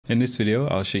In this video,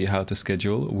 I'll show you how to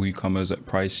schedule WooCommerce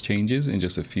price changes in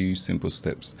just a few simple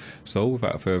steps. So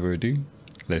without further ado,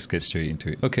 let's get straight into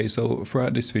it. Okay, so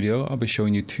throughout this video, I'll be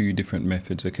showing you two different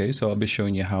methods. Okay, so I'll be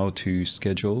showing you how to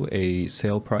schedule a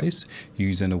sale price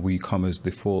using a WooCommerce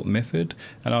default method,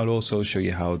 and I'll also show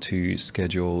you how to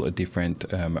schedule a different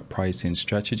pricing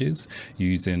strategies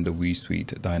using the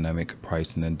Woosuite Dynamic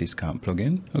pricing and discount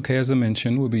plugin. Okay, as I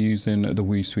mentioned, we'll be using the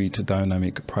Woosuite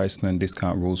Dynamic pricing and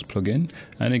discount rules plugin,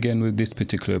 and again with this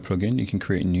particular plugin, you can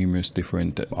create numerous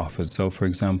different offers. So for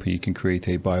example, you can create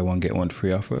a buy one get one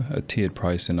free offer, a tiered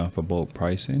pricing offer, bulk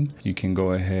pricing. You can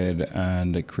go ahead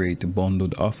and create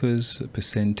bundled offers,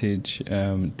 percentage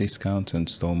discount, and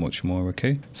so much more.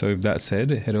 Okay, so with that said,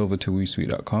 head over to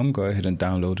woosuite.com, go ahead and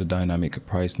download the dynamic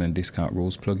pricing and discount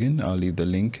rules plugin. I'll leave the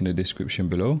link in the description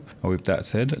below. And with that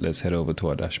said, let's head over to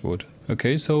our dashboard.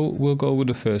 Okay, so we'll go with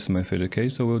the first method. Okay,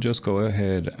 so we'll just go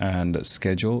ahead and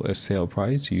schedule a sale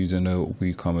price using a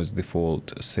WooCommerce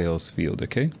default sales field.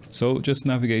 Okay, so just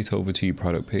navigate over to your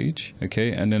product page.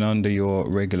 Okay, and then under your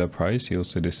regular price, you'll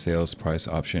see the sales price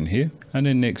option here, and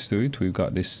then next to it we've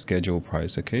got this schedule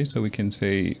price. Okay, so we can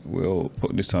say we'll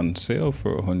put this on sale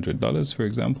for $100, for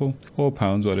example, or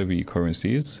pounds, whatever your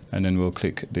currency is, and then we'll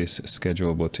click this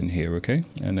schedule button here. Okay,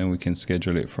 and then we can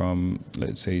schedule it from,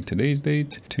 let's say, today's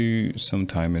date to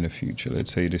sometime in the future.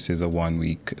 Let's say this is a 1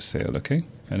 week sale. Okay,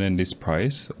 and then this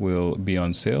price will be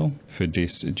on sale for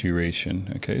this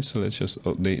duration. Okay, so let's just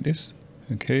update this.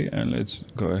 Okay, and let's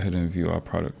go ahead and view our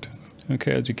product.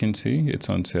 Okay, as you can see, it's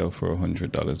on sale for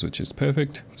 $100, which is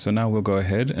perfect. So now we'll go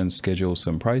ahead and schedule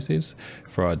some prices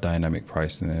for our dynamic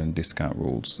pricing and discount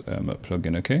rules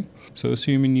plugin. Okay, so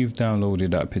assuming you've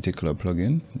downloaded that particular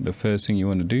plugin, the first thing you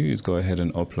want to do is go ahead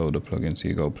and upload the plugin. So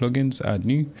you go plugins, add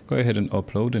new, go ahead and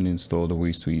upload and install the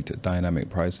Woosuite dynamic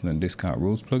pricing and discount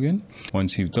rules plugin.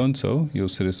 Once you've done so, you'll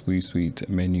see this Woosuite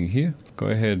menu here. Go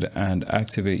ahead and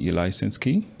activate your license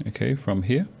key, okay, from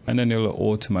here, and then it'll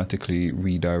automatically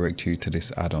redirect you to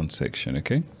this add-on section.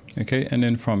 Okay, and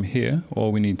then from here,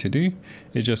 all we need to do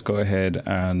is just go ahead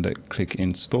and click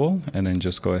install, and then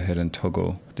just go ahead and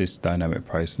toggle this dynamic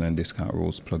pricing and discount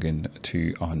rules plugin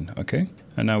to on. Okay,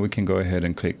 and now we can go ahead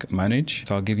and click manage.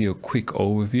 So I'll give you a quick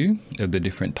overview of the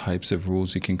different types of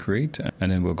rules you can create,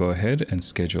 and then we'll go ahead and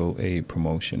schedule a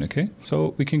promotion. Okay,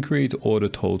 so we can create order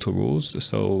total rules.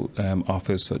 So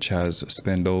offers such as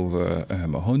spend over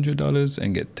 $100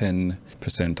 and get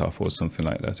 10% off or something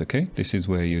like that. Okay, this is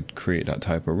where you'd create that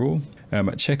type of rule.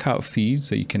 Checkout fees,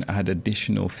 so you can add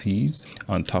additional fees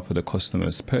on top of the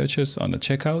customer's purchase on the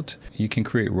checkout. You can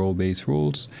create role-based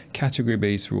rules,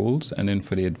 category-based rules, and then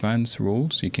for the advanced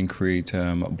rules, you can create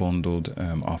bundled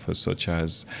offers such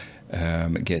as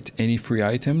get any free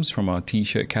items from our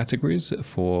t-shirt categories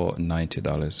for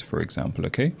 $90, for example.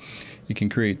 Okay, you can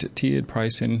create tiered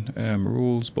pricing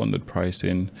rules, bundled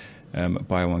pricing,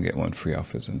 buy one get one free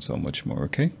offers, and so much more.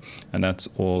 Okay, and that's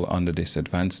all under this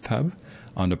advanced tab.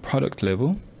 On the product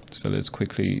level, so let's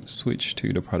quickly switch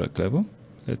to the product level.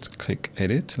 Let's click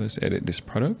edit. Let's edit this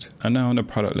product, and now on the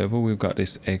product level we've got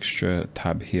this extra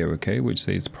tab here, okay, which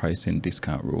says pricing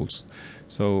discount rules.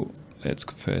 So let's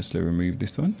firstly remove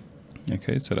this one.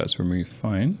 Okay, so that's removed,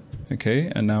 fine. Okay,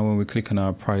 and now when we click on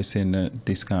our pricing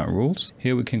discount rules,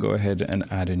 here we can go ahead and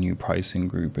add a new pricing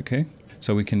group. Okay,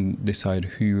 so we can decide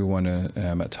who we want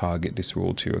to target this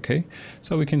rule to. Okay,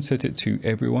 so we can set it to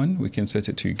everyone. We can set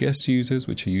it to guest users,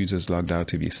 which are users logged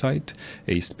out of your site,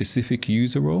 a specific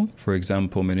user role. For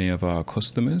example, many of our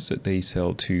customers, they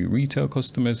sell to retail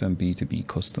customers and B2B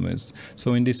customers.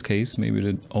 So in this case, maybe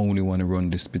they only want to run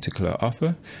this particular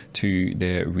offer to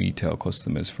their retail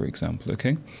customers, for example.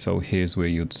 Okay, so here's where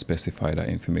you'd specify that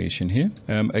information here.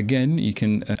 Again, you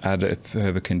can add a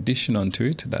further condition onto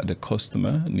it that the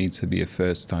customer needs to be a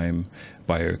first time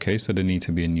buyer. Okay, so they need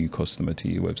to be a new customer to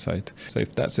your website. So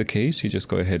if that's the case, you just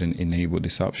go ahead and enable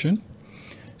this option.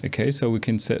 Okay, so we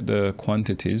can set the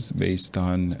quantities based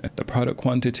on the product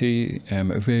quantity.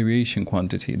 Variation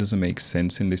quantity, it doesn't make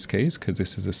sense in this case because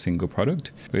this is a single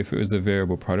product. But if it was a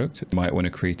variable product, you might want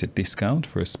to create a discount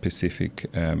for a specific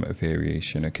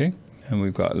variation. Okay, and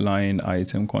we've got line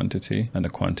item quantity and the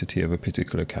quantity of a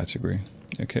particular category.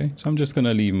 Okay, so I'm just going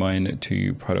to leave mine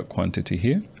to product quantity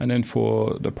here, and then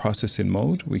for the processing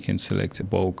mode we can select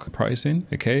bulk pricing,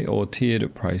 okay, or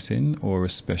tiered pricing, or a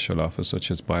special offer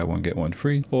such as buy one get one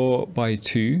free, or buy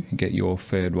two get your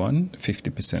third one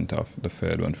 50% off the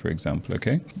third one, for example.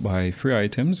 Okay, buy 3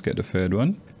 items, get the third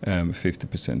one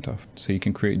 50% off. So you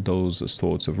can create those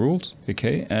sorts of rules.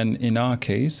 Okay, and in our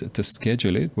case, to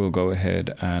schedule it, we'll go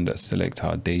ahead and select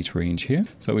our date range here.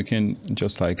 So we can,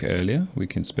 just like earlier, we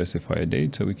can specify a date.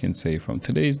 date. So we can say from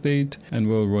today's date, and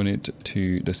we'll run it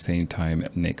to the same time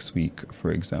next week,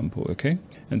 for example. Okay.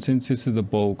 And since this is a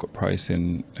bulk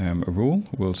pricing rule,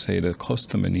 we'll say the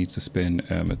customer needs to spend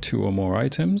 2 or more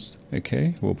items.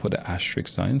 Okay. We'll put an asterisk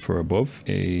sign for above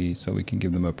so we can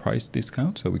give them a price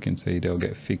discount. So we can say they'll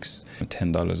get fixed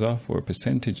 $10 off, or a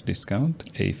percentage discount,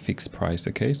 a fixed price.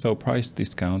 Okay. So price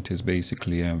discount is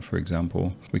basically, for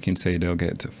example, we can say they'll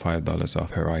get $5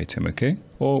 off per item. Okay.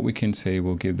 Or we can say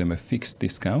we'll give them a fixed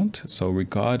discount. So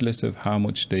regardless of how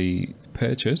much they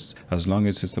purchase, as long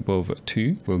as it's above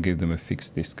 2, we'll give them a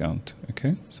fixed discount.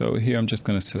 Okay. So here I'm just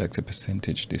going to select a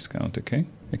percentage discount. Okay.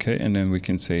 Okay. And then we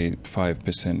can say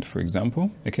 5%, for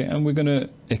example. Okay. And we're going to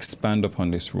expand upon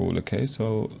this rule. Okay.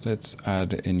 So let's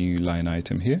add a new line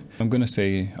item here. I'm going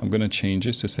to change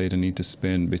this to say they need to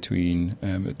spend between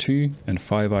 2 and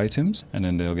 5 items, and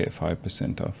then they'll get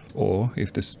 5% off. Or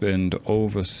if they spend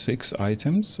over 6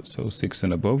 items, so 6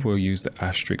 and above, we'll use the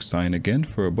asterisk sign again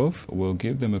for above. We'll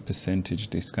give them a percentage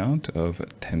discount of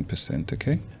 10%.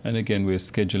 Okay. And again, we're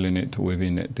scheduling it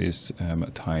within this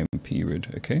time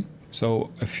period. Okay. So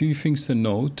a few things to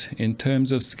note in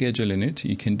terms of scheduling it.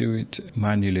 You can do it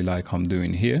manually like I'm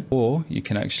doing here, or you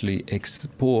can actually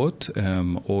export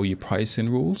all your pricing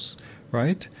rules,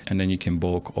 right? And then you can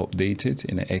bulk update it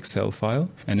in an Excel file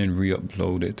and then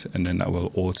re-upload it. And then that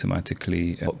will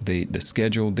automatically update the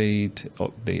schedule date,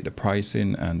 update the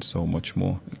pricing, and so much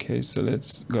more. Okay, so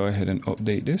let's go ahead and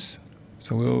update this.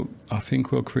 So I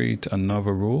think we'll create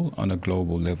another rule on a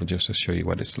global level just to show you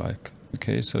what it's like.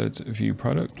 Okay, so let's view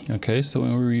product. Okay, so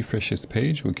when we refresh this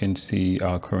page, we can see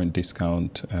our current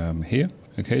discount here.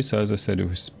 Okay, so as I said,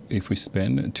 if we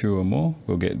spend 2 or more,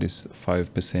 we'll get this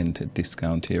 5%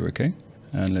 discount here. Okay.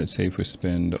 And let's say if we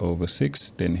spend over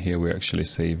 6, then here we're actually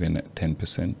saving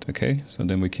 10%. Okay, so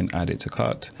then we can add it to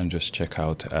cart and just check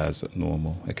out as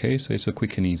normal. Okay, so it's a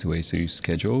quick and easy way to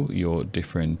schedule your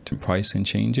different pricing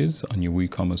changes on your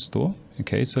WooCommerce store.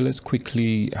 Okay, so let's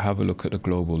quickly have a look at the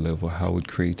global level, how we'd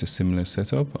create a similar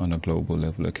setup on a global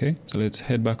level. Okay, so let's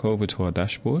head back over to our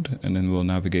dashboard, and then we'll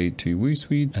navigate to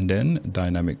Woosuite and then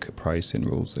dynamic pricing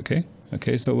rules. Okay.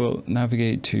 Okay, so we'll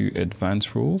navigate to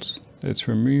advanced rules. Let's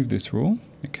remove this rule.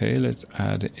 Okay, let's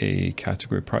add a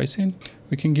category pricing.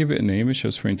 We can give it a name, it's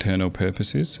just for internal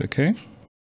purposes. Okay.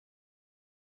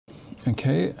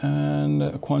 Okay,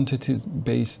 and quantities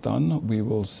based on,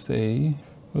 we'll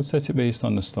set it based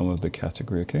on the sum of the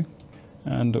category. Okay.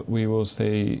 And we will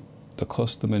say the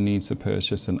customer needs to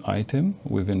purchase an item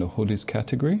within the hoodies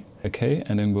category. Okay,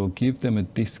 and then we'll give them a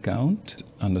discount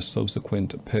on the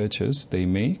subsequent purchase they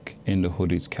make in the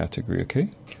hoodies category. Okay,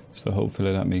 so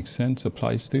hopefully that makes sense.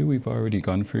 Applies to, we've already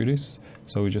gone through this,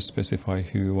 so we just specify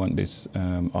who we want this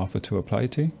offer to apply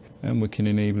to, and we can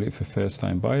enable it for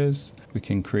first-time buyers. We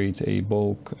can create a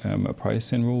bulk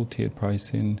pricing rule, tiered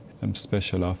pricing,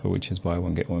 special offer, which is buy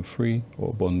one get one free,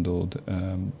 or bundled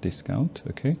discount.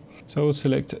 Okay, so we'll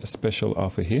select a special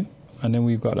offer here, and then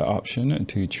we've got the option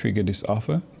to trigger this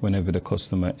offer whenever the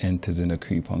customer enters in a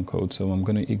coupon code. So I'm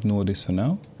going to ignore this for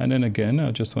now, and then again I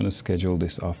just want to schedule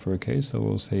this offer. Okay, so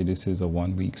we'll say this is a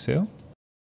 1-week sale.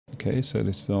 Okay, so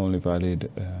this is only valid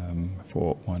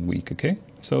for 1 week. Okay,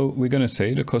 so we're going to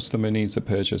say the customer needs to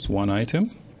purchase 1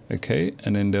 item. Okay,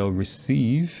 and then they'll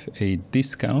receive a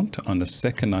discount on the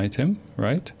second item,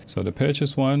 right? So the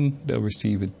purchase one, they'll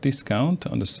receive a discount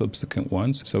on the subsequent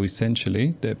ones. So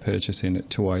essentially they're purchasing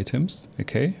 2 items.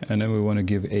 Okay, and then we want to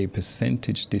give a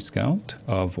percentage discount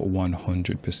of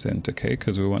 100%. Okay,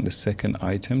 because we want the second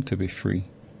item to be free.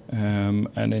 And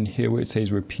then here where it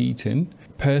says repeating,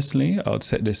 personally I'd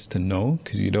set this to no,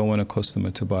 because you don't want a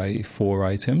customer to buy 4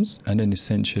 items and then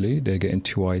essentially they're getting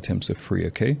 2 items for free.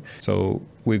 Okay, so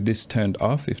with this turned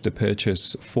off, if they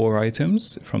purchase 4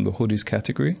 items from the hoodies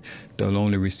category, they'll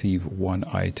only receive 1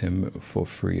 item for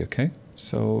free. Okay,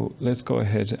 so let's go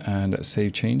ahead and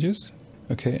save changes.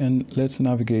 Okay, and let's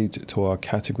navigate to our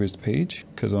categories page,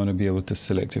 because I want to be able to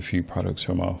select a few products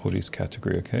from our hoodies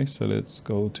category. Okay, so let's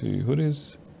go to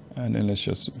hoodies, and then let's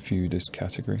just view this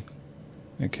category.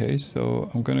 Okay, so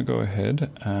I'm going to go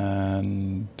ahead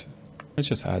and let's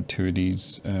just add 2 of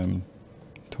these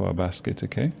to our basket.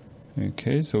 Okay.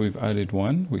 Okay, so we've added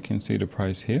 1. We can see the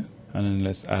price here, and then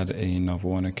let's add another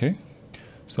one. Okay,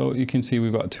 so you can see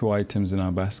we've got 2 items in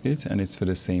our basket and it's for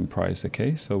the same price.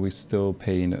 Okay, so we're still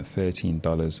paying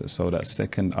 $13. So that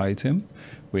second item,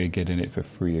 we're getting it for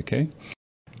free. Okay.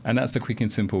 And that's a quick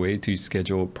and simple way to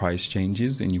schedule price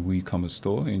changes in your WooCommerce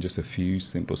store in just a few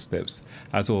simple steps.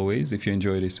 As always, if you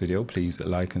enjoyed this video, please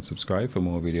like and subscribe for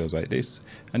more videos like this.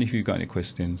 And if you've got any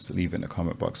questions, leave it in the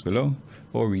comment box below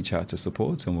or reach out to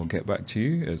support and we'll get back to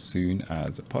you as soon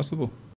as possible.